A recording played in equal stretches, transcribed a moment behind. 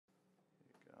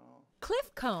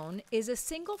Cliff Cohn is a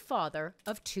single father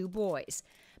of 2 boys.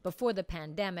 Before the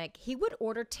pandemic, he would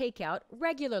order takeout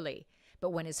regularly. But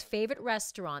when his favorite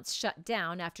restaurants shut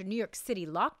down after New York City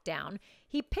lockdown,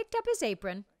 he picked up his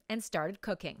apron and started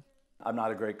cooking. I'm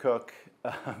not a great cook,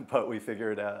 but we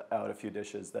figured out a few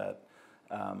dishes that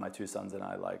my 2 sons and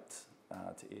I liked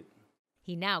to eat.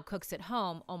 He now cooks at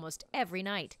home almost every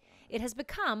night. It has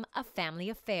become a family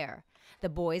affair. The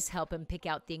boys help him pick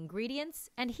out the ingredients,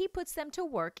 and he puts them to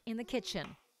work in the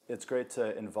kitchen. It's great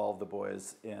to involve the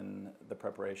boys in the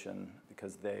preparation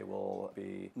because they will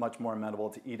be much more amenable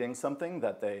to eating something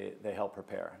that they help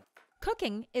prepare.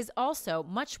 Cooking is also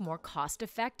much more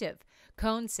cost-effective.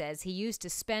 Cohn says he used to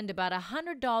spend about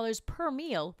 $100 per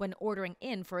meal when ordering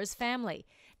in for his family.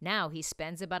 Now he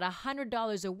spends about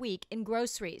 $100 a week in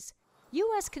groceries.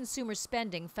 U.S. consumer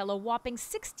spending fell a whopping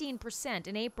 16%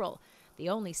 in April. The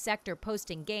only sector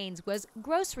posting gains was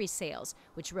grocery sales,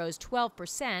 which rose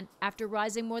 12% after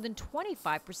rising more than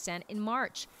 25% in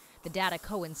March. The data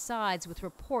coincides with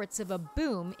reports of a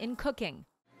boom in cooking.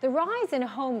 The rise in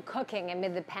home cooking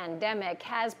amid the pandemic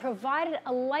has provided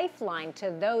a lifeline to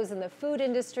those in the food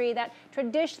industry that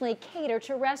traditionally cater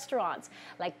to restaurants,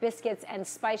 like biscuits and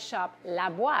spice shop La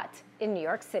Boîte in New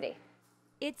York City.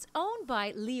 It's owned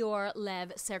by Lior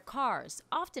Lev Serkars,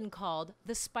 often called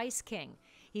the Spice King.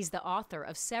 He's the author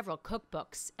of several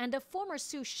cookbooks and a former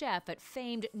sous chef at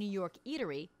famed New York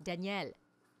eatery Daniel.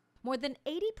 More than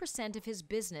 80% of his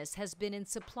business has been in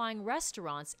supplying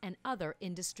restaurants and other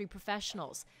industry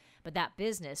professionals. But that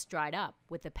business dried up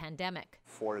with the pandemic.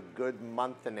 For a good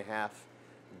month and a half,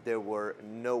 there were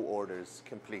no orders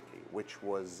completely, which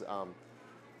was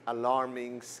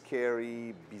alarming,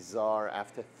 scary, bizarre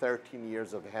after 13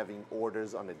 years of having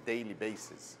orders on a daily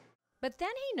basis. But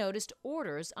then he noticed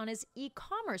orders on his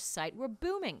e-commerce site were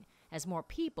booming as more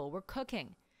people were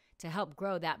cooking. To help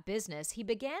grow that business, he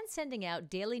began sending out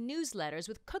daily newsletters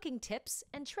with cooking tips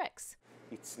and tricks.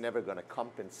 It's never going to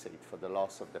compensate for the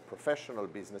loss of the professional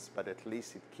business, but at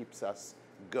least it keeps us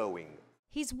going.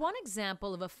 He's one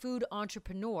example of a food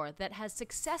entrepreneur that has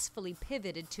successfully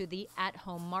pivoted to the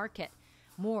at-home market.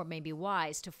 More may be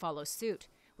wise to follow suit.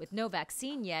 With no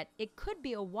vaccine yet, it could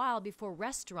be a while before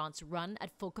restaurants run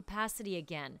at full capacity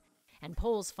again. And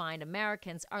polls find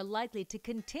Americans are likely to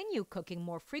continue cooking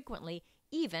more frequently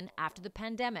even after the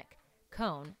pandemic.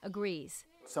 Cohn agrees.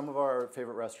 Some of our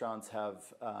favorite restaurants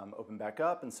have opened back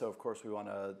up, and so of course we want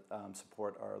to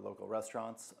support our local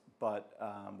restaurants, but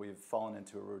we've fallen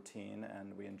into a routine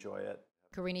and we enjoy it.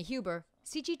 Karina Huber,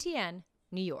 CGTN,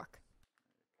 New York.